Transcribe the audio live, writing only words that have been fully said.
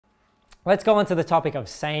let's go on to the topic of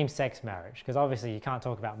same-sex marriage, because obviously you can't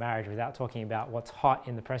talk about marriage without talking about what's hot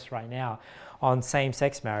in the press right now on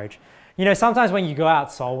same-sex marriage. You know, sometimes when you go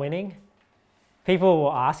out soul winning, people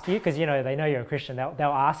will ask you, because you know they know you're a Christian, they'll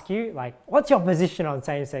ask you, like, what's your position on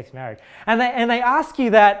same-sex marriage? And they ask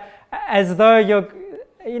you that as though you're,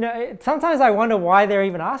 you know, sometimes I wonder why they're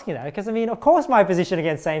even asking that, because I mean, of course my position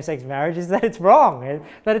against same-sex marriage is that it's wrong,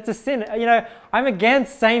 that it's a sin. You know, I'm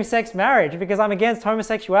against same-sex marriage because I'm against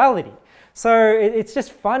homosexuality. So it's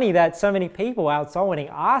just funny that so many people out soul winning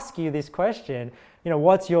ask you this question, you know,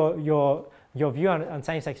 what's your view on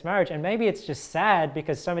same-sex marriage? And maybe it's just sad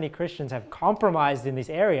because so many Christians have compromised in this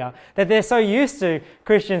area that they're so used to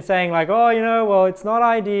Christians saying like, oh, you know, well, it's not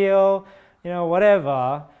ideal, you know,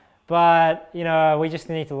 whatever. But, you know, we just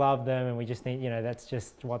need to love them, and we just need, you know, that's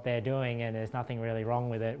just what they're doing, and there's nothing really wrong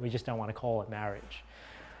with it. We just don't want to call it marriage.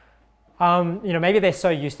 You know, maybe they're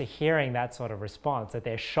so used to hearing that sort of response that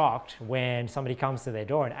they're shocked when somebody comes to their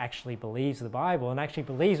door and actually believes the Bible and actually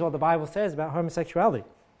believes what the Bible says about homosexuality.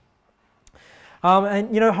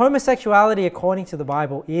 And, you know, homosexuality, according to the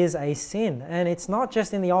Bible, is a sin. And it's not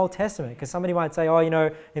just in the Old Testament, because somebody might say, oh, you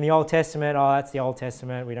know, in the Old Testament, oh, that's the Old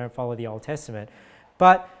Testament, we don't follow the Old Testament.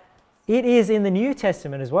 But it is in the New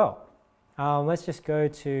Testament as well. Let's just go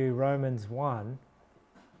to Romans 1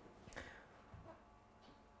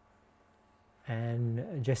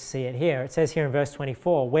 and just see it here. It says here in verse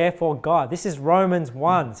 24, wherefore God, this is Romans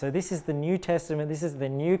 1, so this is the New Testament, this is the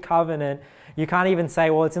New Covenant. You can't even say,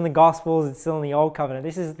 well, it's in the Gospels, it's still in the Old Covenant.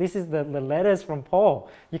 This is the letters from Paul.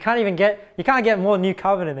 You can't get more New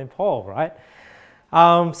Covenant than Paul, right?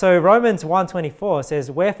 So Romans 1:24 says,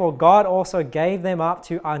 wherefore God also gave them up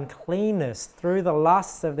to uncleanness through the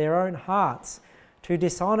lusts of their own hearts, to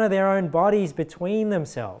dishonor their own bodies between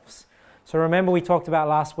themselves. So remember we talked about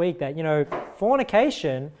last week that, you know,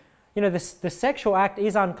 fornication, you know, the sexual act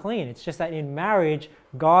is unclean. It's just that in marriage,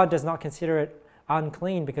 God does not consider it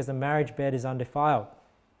unclean because the marriage bed is undefiled.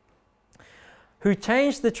 Who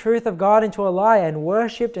changed the truth of God into a lie and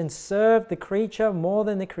worshipped and served the creature more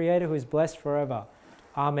than the Creator, who is blessed forever.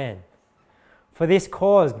 Amen. For this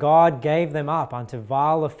cause God gave them up unto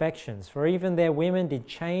vile affections, for even their women did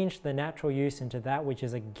change the natural use into that which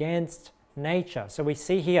is against nature. So we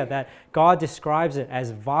see here that God describes it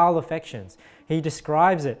as vile affections. He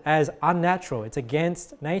describes it as unnatural. It's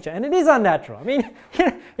against nature. And it is unnatural. I mean,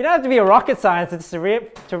 you don't have to be a rocket scientist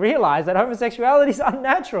to realize that homosexuality is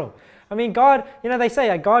unnatural. I mean, God, you know, they say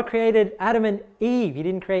that God created Adam and Eve. He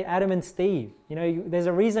didn't create Adam and Steve. You know, there's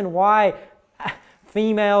a reason why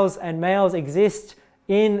females and males exist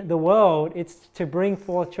in the world. It's to bring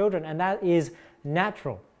forth children, and that is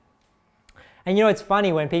natural. And you know, it's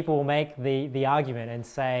funny when people will make the argument and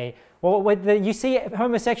say, well, you see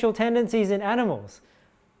homosexual tendencies in animals.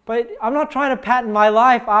 But I'm not trying to pattern my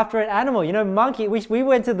life after an animal. You know, monkey, we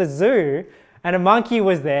went to the zoo, and a monkey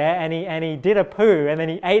was there, and he did a poo, and then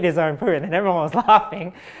he ate his own poo, and then everyone was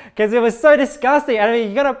laughing because it was so disgusting. I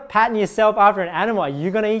mean, you're going to pattern yourself after an animal. Are you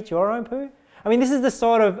going to eat your own poo? I mean, this is the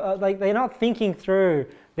sort of, like, they're not thinking through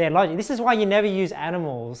their logic. This is why you never use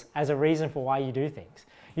animals as a reason for why you do things.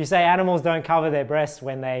 You say animals don't cover their breasts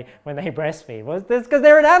when they breastfeed. Well, that's because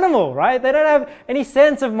they're an animal, right? They don't have any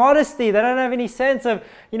sense of modesty. They don't have any sense of,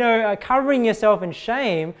 you know, covering yourself in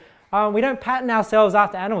shame. We don't pattern ourselves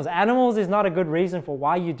after animals. Animals is not a good reason for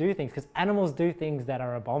why you do things, because animals do things that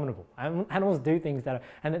are abominable. Animals do things that are,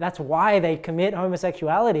 and that's why they commit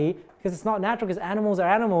homosexuality, because it's not natural, because animals are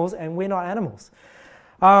animals and we're not animals.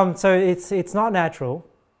 So it's not natural.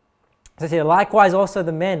 So see, likewise also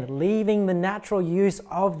the men, leaving the natural use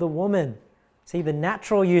of the woman. See, the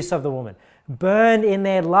natural use of the woman. Burned in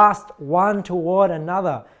their lust one toward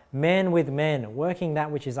another, men with men, working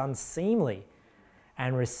that which is unseemly,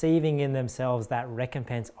 and receiving in themselves that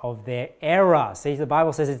recompense of their error. See, the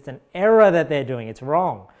Bible says it's an error that they're doing. It's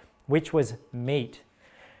wrong, which was meat.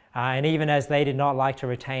 And even as they did not like to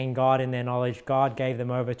retain God in their knowledge, God gave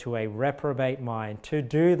them over to a reprobate mind to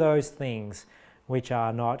do those things which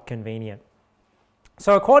are not convenient.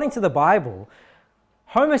 So according to the Bible,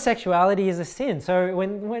 homosexuality is a sin. So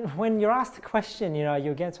when you're asked the question, you know, are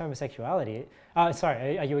you against homosexuality?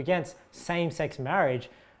 Are you against same-sex marriage?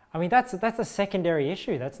 I mean, that's a secondary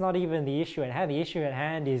issue. That's not even the issue at hand. The issue at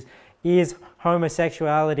hand is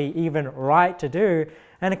homosexuality even right to do?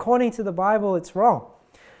 And according to the Bible, it's wrong.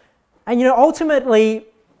 And you know, ultimately,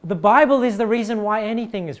 the Bible is the reason why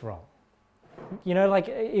anything is wrong. You know, like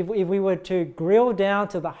if we were to drill down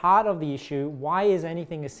to the heart of the issue, why is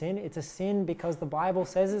anything a sin? It's a sin because the Bible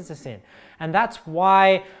says it's a sin. And that's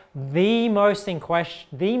why the most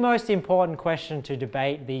important question to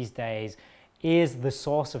debate these days is the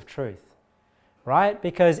source of truth. right?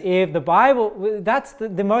 Because if the Bible, that's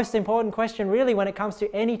the most important question really when it comes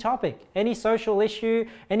to any topic, any social issue,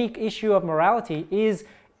 any issue of morality,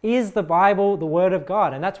 is the Bible the Word of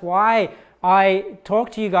God? And that's why I talk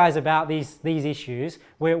to you guys about these issues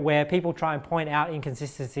where people try and point out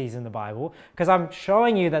inconsistencies in the Bible, because I'm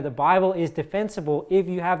showing you that the Bible is defensible if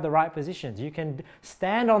you have the right positions. You can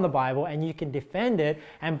stand on the Bible and you can defend it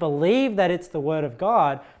and believe that it's the Word of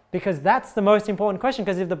God, because that's the most important question.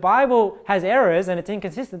 Because if the Bible has errors and it's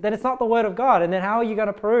inconsistent, then it's not the Word of God. And then how are you going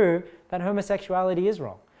to prove that homosexuality is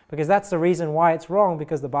wrong? Because that's the reason why it's wrong,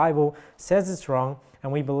 because the Bible says it's wrong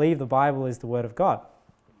and we believe the Bible is the Word of God.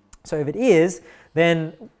 So if it is,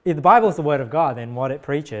 then if the Bible is the Word of God, then what it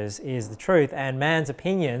preaches is the truth, and man's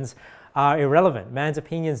opinions are irrelevant. Man's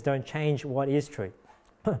opinions don't change what is truth.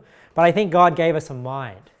 But I think God gave us a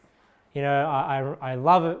mind. You know, I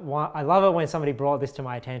love it. I love it when somebody brought this to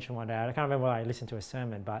my attention one day. I can't remember when I listened to a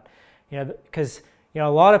sermon, but you know, because a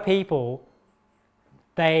lot of people,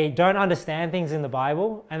 they don't understand things in the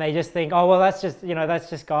Bible, and they just think, oh well, that's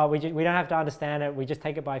just God. We don't have to understand it. We just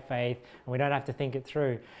take it by faith, and we don't have to think it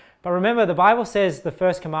through. But remember, the Bible says the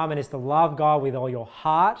first commandment is to love God with all your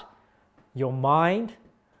heart, your mind,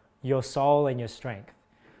 your soul, and your strength.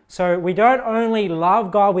 So we don't only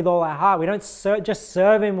love God with all our heart, we don't just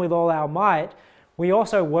serve Him with all our might, we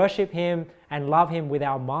also worship Him and love Him with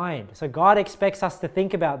our mind. So God expects us to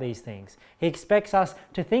think about these things. He expects us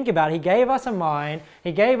to think about it. He gave us a mind,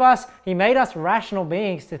 He made us rational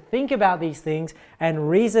beings to think about these things and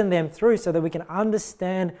reason them through so that we can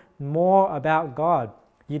understand more about God.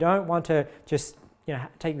 You don't want to just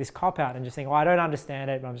take this cop out and just think, oh, I don't understand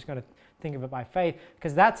it, but I'm just going to think of it by faith,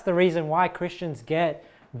 because that's the reason why Christians get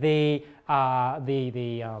the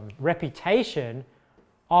reputation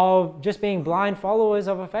of just being blind followers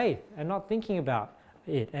of a faith and not thinking about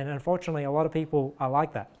it. And unfortunately, a lot of people are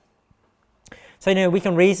like that. So we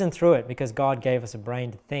can reason through it because God gave us a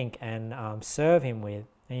brain to think and serve Him with,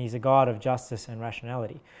 and He's a God of justice and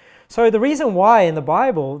rationality. So the reason why in the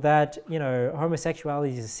Bible that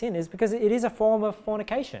homosexuality is a sin is because it is a form of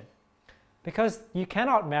fornication. Because you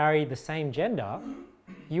cannot marry the same gender,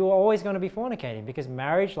 you are always going to be fornicating, because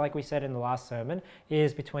marriage, like we said in the last sermon,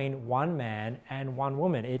 is between one man and one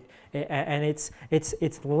woman.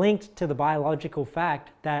 It's linked to the biological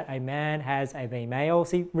fact that a man has a male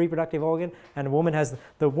reproductive organ and a woman has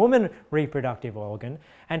the woman reproductive organ.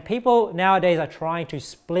 And people nowadays are trying to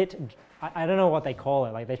split, I don't know what they call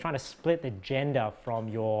it, like they're trying to split the gender from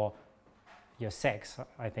your sex,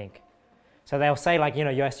 I think. So they'll say like,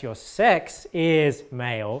 yes, your sex is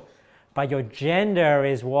male, but your gender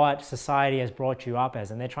is what society has brought you up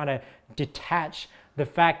as. And they're trying to detach the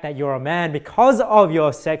fact that you're a man because of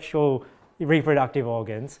your sexual reproductive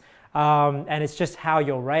organs. And it's just how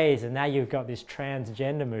you're raised. And now you've got this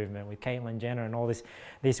transgender movement with Caitlyn Jenner and all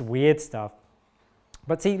this weird stuff.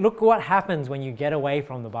 But see, look what happens when you get away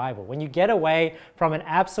from the Bible. When you get away from an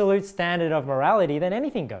absolute standard of morality, then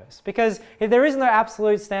anything goes. Because if there is no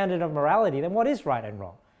absolute standard of morality, then what is right and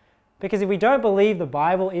wrong? Because if we don't believe the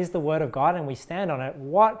Bible is the Word of God and we stand on it,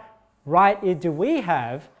 what right do we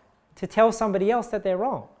have to tell somebody else that they're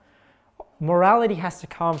wrong? Morality has to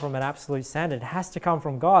come from an absolute standard. It has to come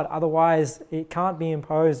from God. Otherwise, it can't be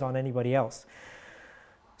imposed on anybody else.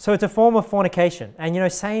 So it's a form of fornication.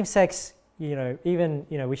 And same-sex,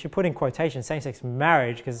 we should put in quotation same-sex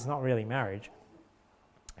marriage, because it's not really marriage.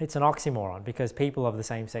 It's an oxymoron, because people of the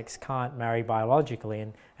same sex can't marry biologically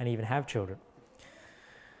and even have children.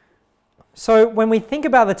 So when we think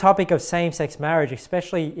about the topic of same-sex marriage,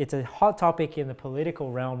 especially it's a hot topic in the political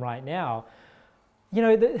realm right now,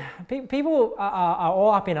 people are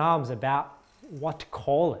all up in arms about what to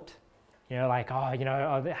call it.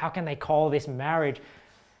 How can they call this marriage?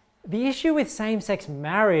 The issue with same-sex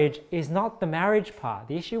marriage is not the marriage part.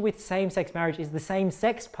 The issue with same-sex marriage is the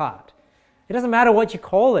same-sex part. It doesn't matter what you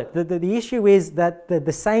call it. The issue is that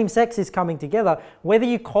the same sex is coming together. Whether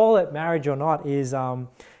you call it marriage or not is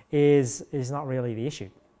not really the issue.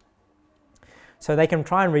 So they can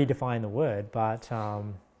try and redefine the word, but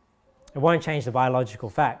it won't change the biological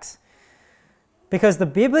facts. Because the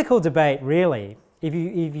biblical debate, really,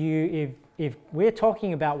 if we're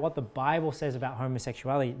talking about what the Bible says about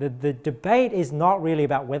homosexuality, the debate is not really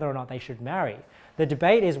about whether or not they should marry. The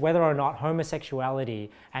debate is whether or not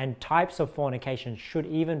homosexuality and types of fornication should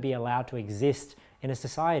even be allowed to exist in a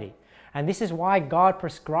society. And this is why God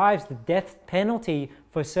prescribes the death penalty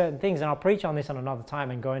for certain things. And I'll preach on this on another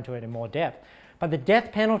time and go into it in more depth. But the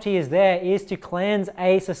death penalty is to cleanse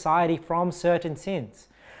a society from certain sins.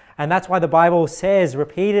 And that's why the Bible says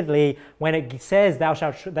repeatedly, when it says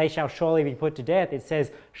they shall surely be put to death, it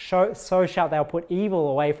says, so shalt thou put evil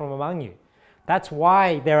away from among you. That's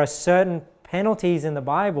why there are certain penalties in the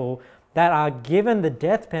Bible that are given the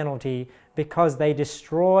death penalty because they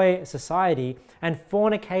destroy society, and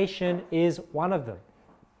fornication is one of them.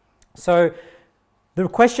 So the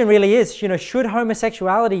question really is, should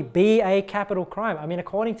homosexuality be a capital crime? I mean,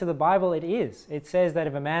 according to the Bible, it is. It says that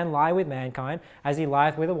if a man lie with mankind as he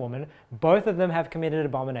lieth with a woman, both of them have committed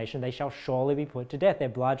abomination, they shall surely be put to death. Their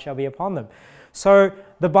blood shall be upon them. So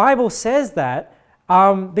the Bible says that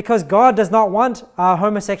because God does not want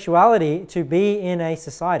homosexuality to be in a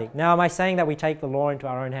society. Now, am I saying that we take the law into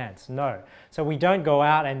our own hands? No. So we don't go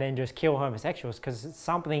out and then just kill homosexuals, because it's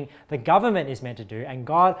something the government is meant to do, and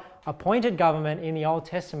God appointed government in the Old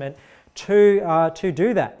Testament to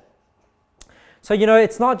do that. So,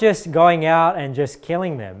 it's not just going out and just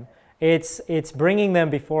killing them. It's bringing them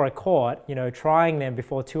before a court, trying them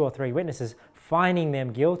before 2 or 3 witnesses, finding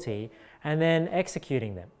them guilty, and then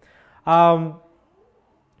executing them.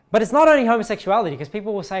 But it's not only homosexuality, because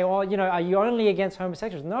people will say, are you only against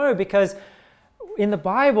homosexuals? No, because in the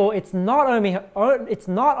Bible, it's not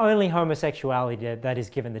only homosexuality that is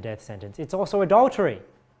given the death sentence. It's also adultery,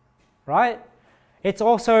 right? It's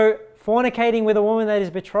also fornicating with a woman that is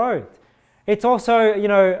betrothed. It's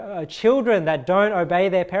also, children that don't obey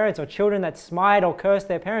their parents, or children that smite or curse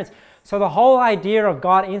their parents. So the whole idea of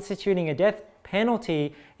God instituting a death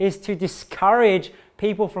penalty is to discourage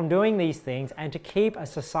people from doing these things and to keep a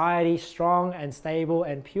society strong and stable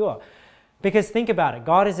and pure. Because think about it,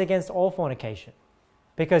 God is against all fornication.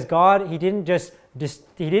 Because God, He didn't just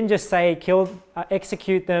say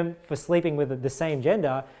execute them for sleeping with the same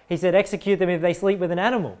gender. He said execute them if they sleep with an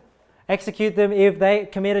animal. Execute them if they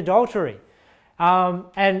commit adultery.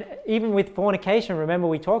 And even with fornication, remember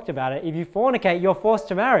we talked about it, if you fornicate, you're forced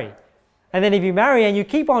to marry. And then if you marry and you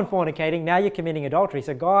keep on fornicating, now you're committing adultery.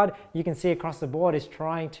 So God, you can see across the board, is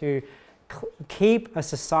trying to keep a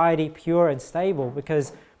society pure and stable,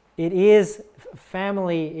 because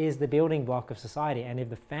family is the building block of society. And if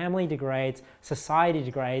the family degrades, society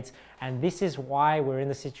degrades. And this is why we're in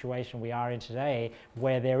the situation we are in today,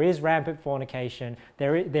 where there is rampant fornication.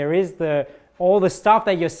 There is all the stuff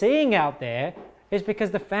that you're seeing out there is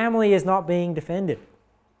because the family is not being defended.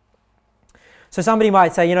 So somebody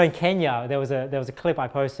might say, in Kenya, there was a clip I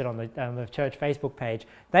posted on the church Facebook page.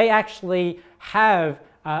 They actually have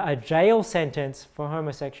a jail sentence for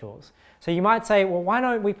homosexuals. So you might say, well, why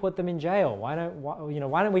don't we put them in jail? Why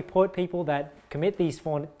don't we put people that commit these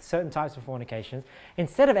certain types of fornications,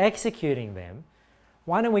 instead of executing them,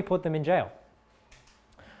 why don't we put them in jail?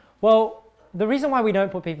 Well, the reason why we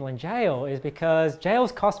don't put people in jail is because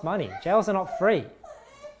jails cost money. Jails are not free.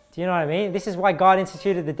 Do you know what I mean? This is why God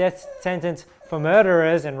instituted the death sentence for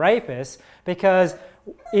murderers and rapists, because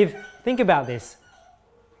think about this.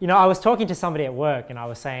 I was talking to somebody at work, and I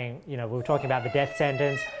was saying, we were talking about the death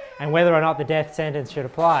sentence and whether or not the death sentence should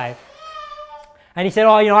apply. And he said,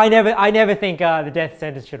 I never think the death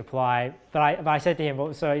sentence should apply. But I said to him,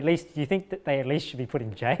 well, so at least, do you think that they at least should be put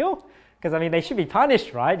in jail? Because, they should be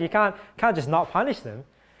punished, right? You can't just not punish them.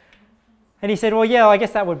 And he said, well, yeah, I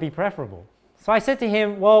guess that would be preferable. So I said to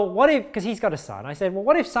him, well, what if, because he's got a son, I said, well,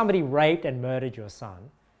 what if somebody raped and murdered your son?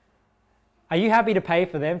 Are you happy to pay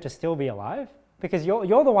for them to still be alive? Because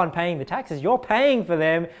you're the one paying the taxes. You're paying for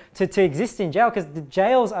them to exist in jail, because the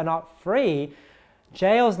jails are not free.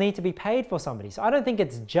 Jails need to be paid for somebody. So I don't think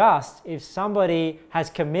it's just if somebody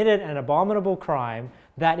has committed an abominable crime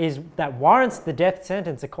that warrants the death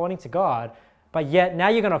sentence according to God, but yet now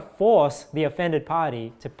you're going to force the offended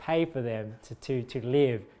party to pay for them to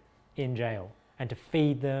live in jail, and to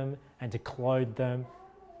feed them and to clothe them,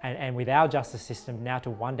 and with our justice system now to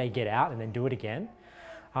one day get out and then do it again.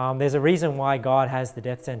 There's a reason why God has the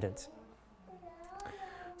death sentence.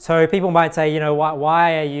 So people might say,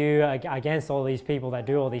 why are you against all these people that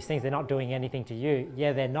do all these things? They're not doing anything to you.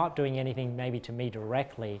 Yeah, they're not doing anything maybe to me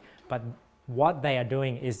directly, but what they are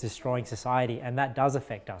doing is destroying society, and that does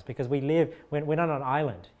affect us, because we're not on an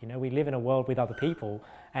island. We live in a world with other people,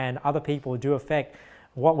 and other people do affect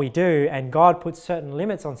what we do, and God puts certain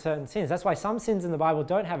limits on certain sins. That's why some sins in the Bible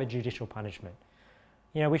don't have a judicial punishment.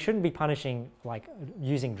 We shouldn't be punishing like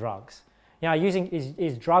using drugs.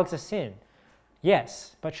 Is drugs a sin?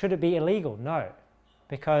 Yes, but should it be illegal? No,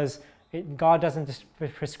 because God doesn't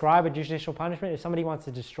prescribe a judicial punishment. If somebody wants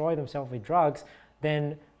to destroy themselves with drugs,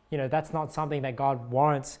 then that's not something that God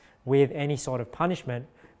warrants with any sort of punishment,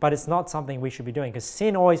 but it's not something we should be doing, because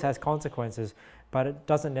sin always has consequences, but it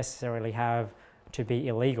doesn't necessarily have to be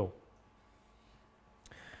illegal.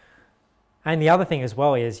 And the other thing as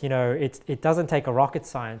well is, it doesn't take a rocket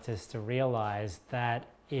scientist to realize that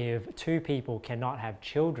if 2 people cannot have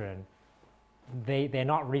children, they're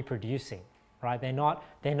not reproducing. right? They're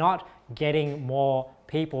not getting more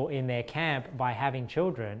people in their camp by having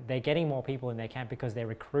children. They're getting more people in their camp because they're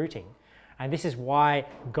recruiting. And this is why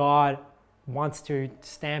God wants to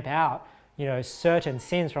stamp out, you know, certain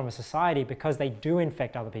sins from a society, because they do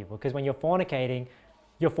infect other people. Because when you're fornicating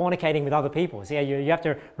with other people. So yeah, you have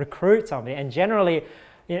to recruit somebody. And generally,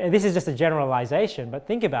 you know, this is just a generalization, but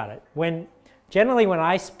think about it. Generally when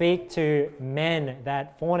I speak to men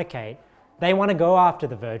that fornicate, they want to go after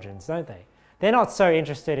the virgins, don't they? They're not so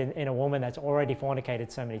interested in a woman that's already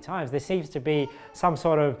fornicated so many times. There seems to be some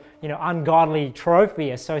sort of, you know, ungodly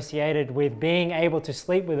trophy associated with being able to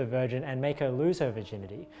sleep with a virgin and make her lose her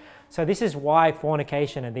virginity. So this is why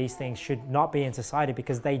fornication and these things should not be in society,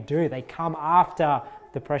 because they come after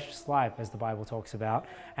the precious life, as the Bible talks about.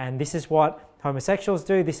 And this is what homosexuals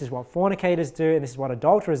do, this is what fornicators do, and this is what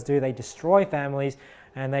adulterers do. They destroy families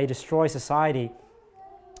and they destroy society,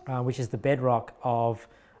 which is the bedrock of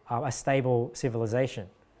a stable civilization.